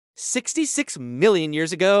66 million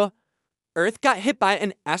years ago, Earth got hit by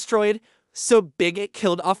an asteroid so big it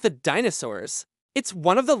killed off the dinosaurs. It's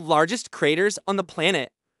one of the largest craters on the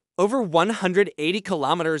planet, over 180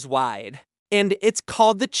 kilometers wide. And it's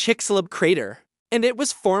called the Chicxulub crater. And it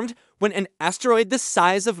was formed when an asteroid the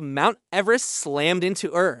size of Mount Everest slammed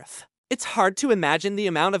into Earth. It's hard to imagine the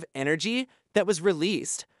amount of energy that was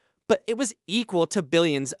released, but it was equal to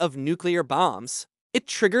billions of nuclear bombs. It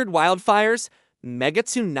triggered wildfires, mega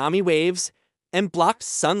tsunami waves, and blocked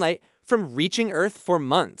sunlight from reaching Earth for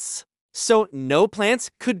months. So no plants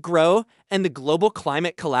could grow and the global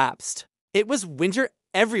climate collapsed. It was winter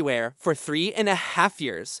everywhere for 3.5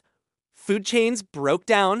 years. Food chains broke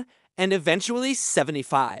down, and eventually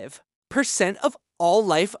 75% of all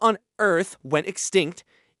life on Earth went extinct,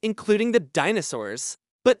 including the dinosaurs.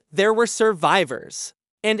 But there were survivors.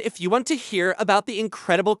 And if you want to hear about the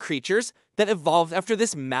incredible creatures that evolved after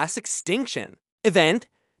this mass extinction event,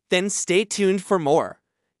 then stay tuned for more.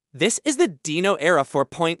 This is the Dino Era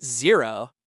 4.0.